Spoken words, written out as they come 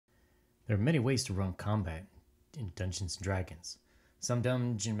There are many ways to run combat in Dungeons & Dragons. Some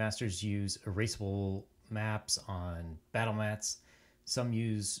dungeon masters use erasable maps on battle mats. Some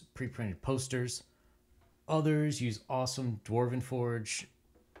use pre-printed posters. Others use awesome Dwarven Forge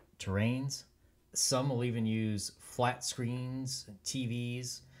terrains. Some will even use flat screens,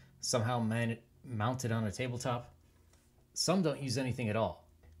 TVs, somehow mounted on a tabletop. Some don't use anything at all.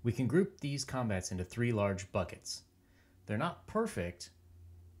 We can group these combats into 3 large buckets. They're not perfect,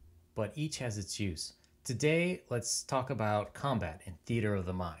 but each has its use. Today, let's talk about combat in Theater of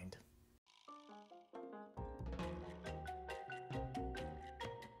the Mind.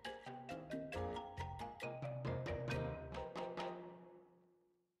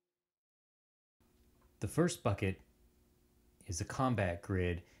 The first bucket is a combat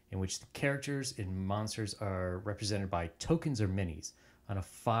grid in which the characters and monsters are represented by tokens or minis on a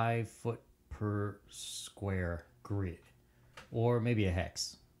 5 foot per square grid, or maybe a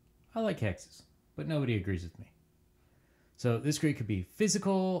hex. I like hexes, but nobody agrees with me. So this grid could be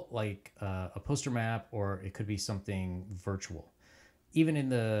physical, like a poster map, or it could be something virtual. Even in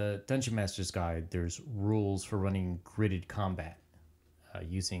the Dungeon Master's Guide, there's rules for running gridded combat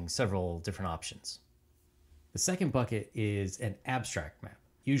using several different options. The second bucket is an abstract map,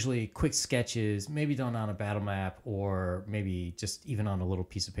 usually quick sketches, maybe done on a battle map or maybe just even on a little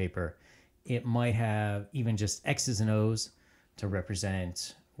piece of paper. It might have even just X's and O's to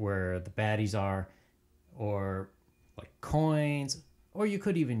represent where the baddies are, or like coins, or you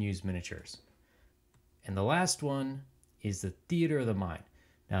could even use miniatures. And the last one is the Theater of the Mind.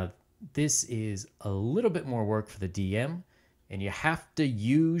 Now, this is a little bit more work for the DM, and you have to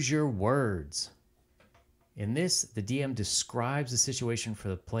use your words. In this, the DM describes the situation for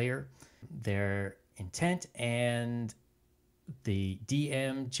the player, their intent, and the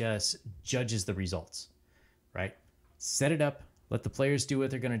DM just judges the results, right? Set it up, let the players do what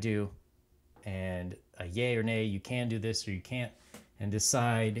they're going to do, and a yay or nay, you can do this or you can't, and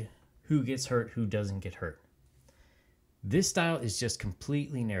decide who gets hurt, who doesn't get hurt. This style is just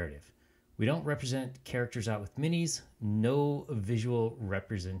completely narrative. We don't represent characters out with minis, no visual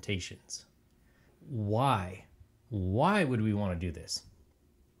representations. Why? Why would we want to do this?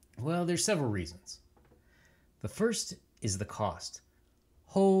 Well, there's several reasons. The first is the cost.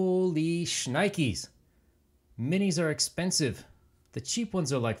 Holy shnikes! Minis are expensive. The cheap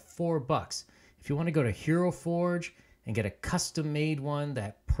ones are like $4. If you want to go to Hero Forge and get a custom-made one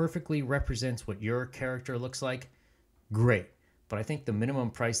that perfectly represents what your character looks like, great. But I think the minimum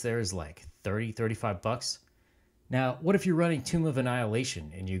price there is like $35. Now, what if you're running Tomb of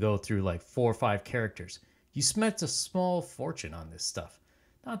Annihilation and you go through like 4 or 5 characters? You spent a small fortune on this stuff.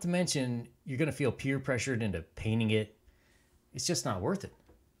 Not to mention, you're going to feel peer pressured into painting it. It's just not worth it.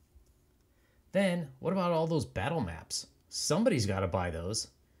 Then, what about all those battle maps? Somebody's got to buy those.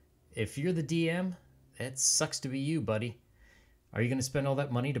 If you're the DM, that sucks to be you, buddy. Are you going to spend all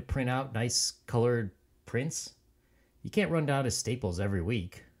that money to print out nice colored prints? You can't run down to Staples every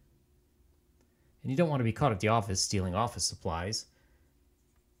week. And you don't want to be caught at the office stealing office supplies.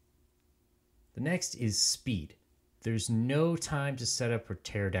 The next is speed. There's no time to set up or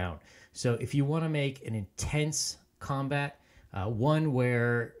tear down. So if you want to make an intense combat, one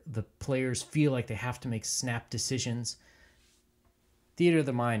where the players feel like they have to make snap decisions, Theater of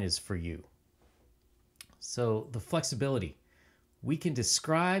the Mind is for you. So the flexibility. We can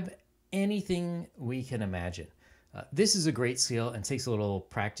describe anything we can imagine. This is a great skill and takes a little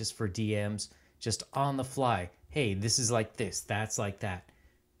practice for DMs, just on the fly. Hey, this is like this, that's like that.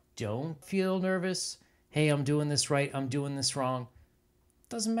 Don't feel nervous. Hey, I'm doing this right, I'm doing this wrong.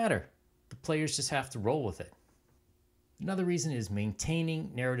 Doesn't matter. The players just have to roll with it. Another reason is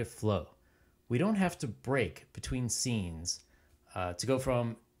maintaining narrative flow. We don't have to break between scenes to go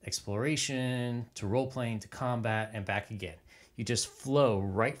from exploration to role-playing to combat and back again. You just flow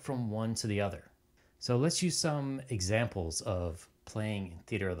right from one to the other. So let's use some examples of playing in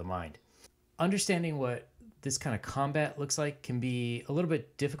Theater of the Mind. Understanding what this kind of combat looks like can be a little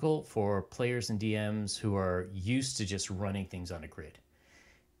bit difficult for players and DMs who are used to just running things on a grid.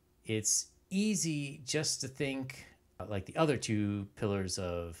 It's easy just to think like the other 2 pillars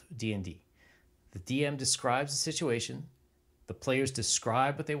of D&D. The DM describes the situation, the players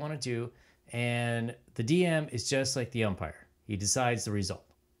describe what they want to do, and the DM is just like the umpire. He decides the result.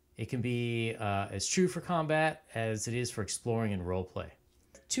 It can be as true for combat as it is for exploring and roleplay.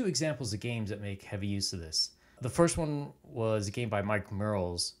 2 examples of games that make heavy use of this. The first one was a game by Mike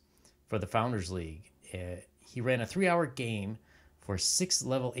Merles for the Founders League. He ran a 3-hour game for 6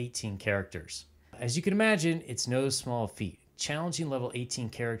 level 18 characters. As you can imagine, it's no small feat. Challenging level 18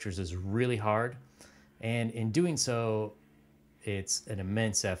 characters is really hard, and in doing so, it's an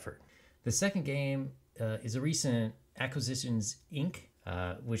immense effort. The second game is a recent Acquisitions Inc.,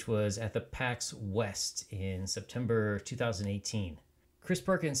 which was at the PAX West in September 2018. Chris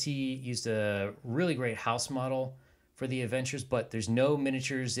Perkins, he used a really great house model for the adventures, but there's no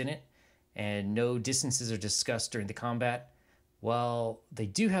miniatures in it and no distances are discussed during the combat. While they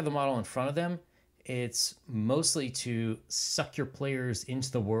do have the model in front of them, it's mostly to suck your players into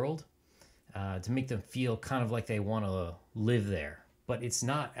the world, to make them feel kind of like they want to live there. But it's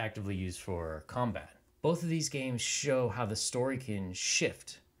not actively used for combat. Both of these games show how the story can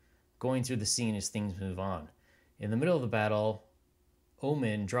shift going through the scene as things move on. In the middle of the battle,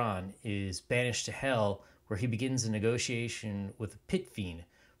 Omen Dran is banished to Hell, where he begins a negotiation with a pit fiend,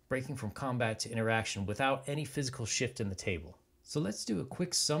 breaking from combat to interaction without any physical shift in the table. So let's do a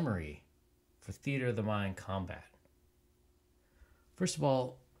quick summary for Theater of the Mind combat. First of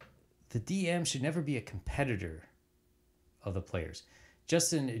all, the DM should never be a competitor of the players,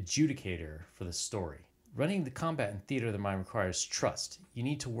 just an adjudicator for the story. Running the combat in Theater of the Mind requires trust. You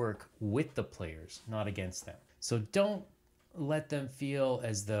need to work with the players, not against them. So don't let them feel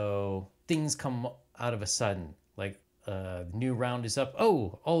as though things come out of a sudden, like a new round is up.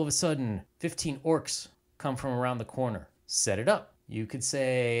 Oh, all of a sudden, 15 orcs come from around the corner. Set it up. You could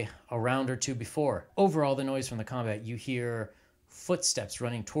say a round or two before. Over all the noise from the combat, you hear footsteps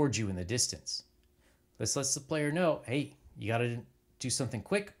running towards you in the distance. This lets the player know, hey, you got to do something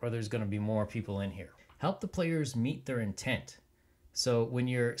quick or there's going to be more people in here. Help the players meet their intent. So when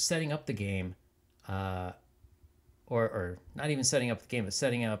you're setting up the game, or not even setting up the game, but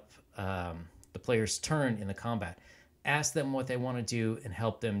setting up the player's turn in the combat, ask them what they want to do and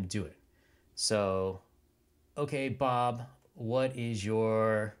help them do it. So, okay, Bob, what is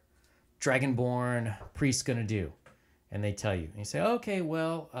your Dragonborn priest going to do? And they tell you. And you say, okay,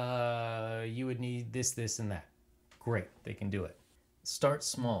 well, you would need this, this, and that. Great, they can do it. Start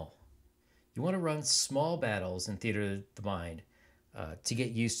small. You want to run small battles in Theater of the Mind to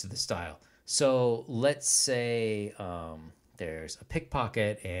get used to the style. So let's say there's a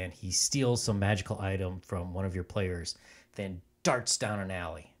pickpocket and he steals some magical item from one of your players, then darts down an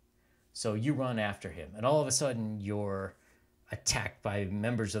alley. So you run after him, and all of a sudden you're attacked by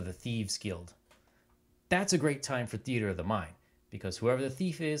members of the Thieves Guild. That's a great time for Theater of the Mind, because whoever the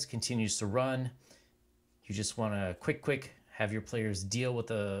thief is continues to run. You just want to quick have your players deal with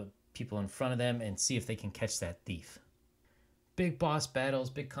the people in front of them and see if they can catch that thief. Big boss battles,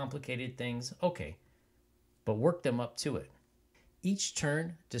 big complicated things, okay, but work them up to it. Each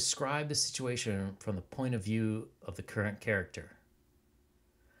turn, describe the situation from the point of view of the current character.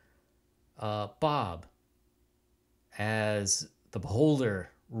 Bob, as the beholder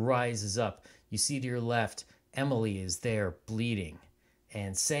rises up, you see to your left, Emily is there bleeding.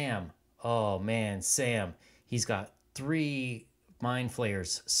 And Sam, oh man, Sam, he's got 3 mind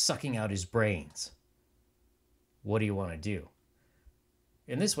flayers sucking out his brains. What do you want to do?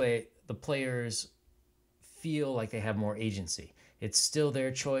 In this way, the players feel like they have more agency. It's still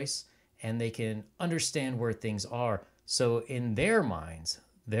their choice, and they can understand where things are. So in their minds,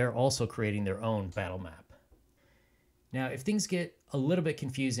 they're also creating their own battle map. Now, if things get a little bit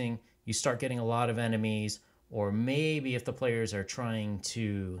confusing, you start getting a lot of enemies, or maybe if the players are trying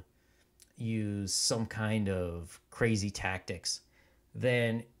to use some kind of crazy tactics,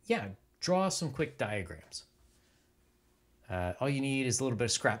 then yeah, draw some quick diagrams. All you need is a little bit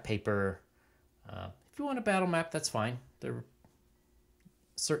of scrap paper. If you want a battle map, that's fine. They're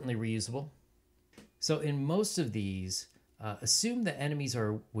certainly reusable. So in most of these, assume that enemies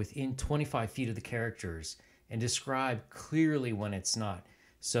are within 25 feet of the characters and describe clearly when it's not.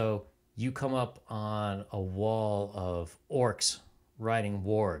 So you come up on a wall of orcs riding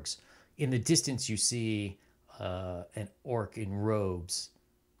wargs. In the distance, you see an orc in robes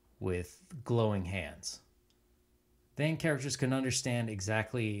with glowing hands. Then characters can understand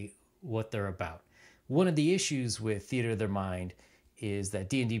exactly what they're about. One of the issues with Theater of the Mind is that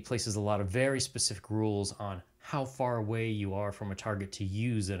D&D places a lot of very specific rules on how far away you are from a target to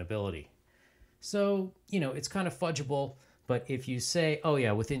use an ability. So, it's kind of fudgeable, but if you say, oh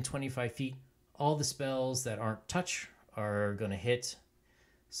yeah, within 25 feet, all the spells that aren't touch are going to hit,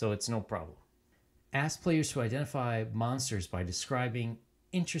 so it's no problem. Ask players to identify monsters by describing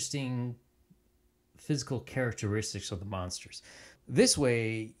interesting physical characteristics of the monsters. This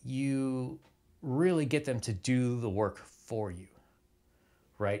way, you really get them to do the work for you,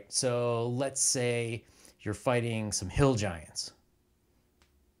 right? So let's say you're fighting some hill giants.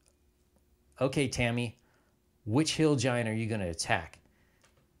 Okay, Tammy, which hill giant are you going to attack?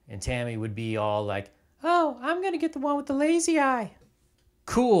 And Tammy would be all like, oh, I'm going to get the one with the lazy eye.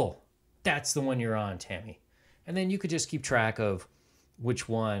 Cool. That's the one you're on, Tammy. And then you could just keep track of which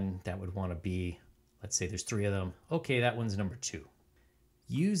one that would want to be. Let's say there's 3 of them. Okay, that one's number 2.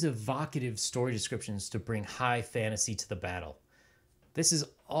 Use evocative story descriptions to bring high fantasy to the battle. This is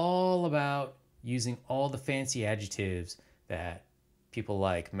all about using all the fancy adjectives that people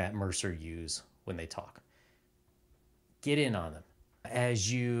like Matt Mercer use when they talk. Get in on them.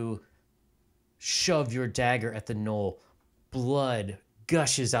 As you shove your dagger at the gnoll, blood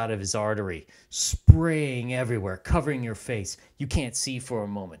gushes out of his artery, spraying everywhere, covering your face. You can't see for a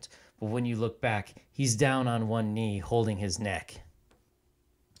moment, but when you look back, he's down on one knee, holding his neck.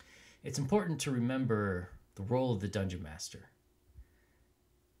 It's important to remember the role of the Dungeon Master.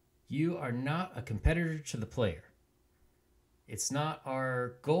 You are not a competitor to the player. It's not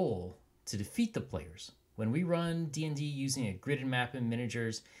our goal to defeat the players. When we run D&D using a gridded map and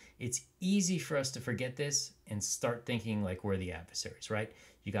miniatures, it's easy for us to forget this and start thinking like we're the adversaries, right?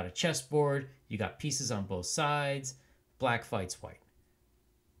 You got a chessboard, you got pieces on both sides, black fights white.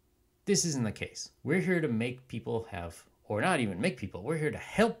 This isn't the case. We're here to make people have, or not even make people, we're here to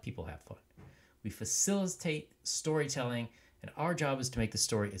help people have fun. We facilitate storytelling, and our job is to make the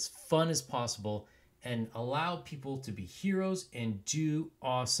story as fun as possible and allow people to be heroes and do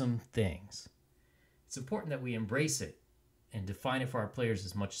awesome things. It's important that we embrace it and define it for our players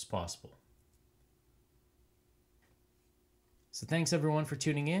as much as possible. So thanks everyone for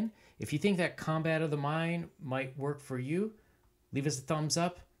tuning in. If you think that Combat of the Mind might work for you, leave us a thumbs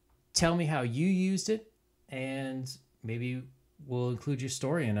up. Tell me how you used it, and maybe we'll include your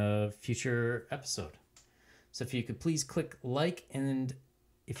story in a future episode. So if you could please click like, and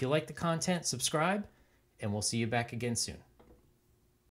if you like the content, subscribe, and we'll see you back again soon.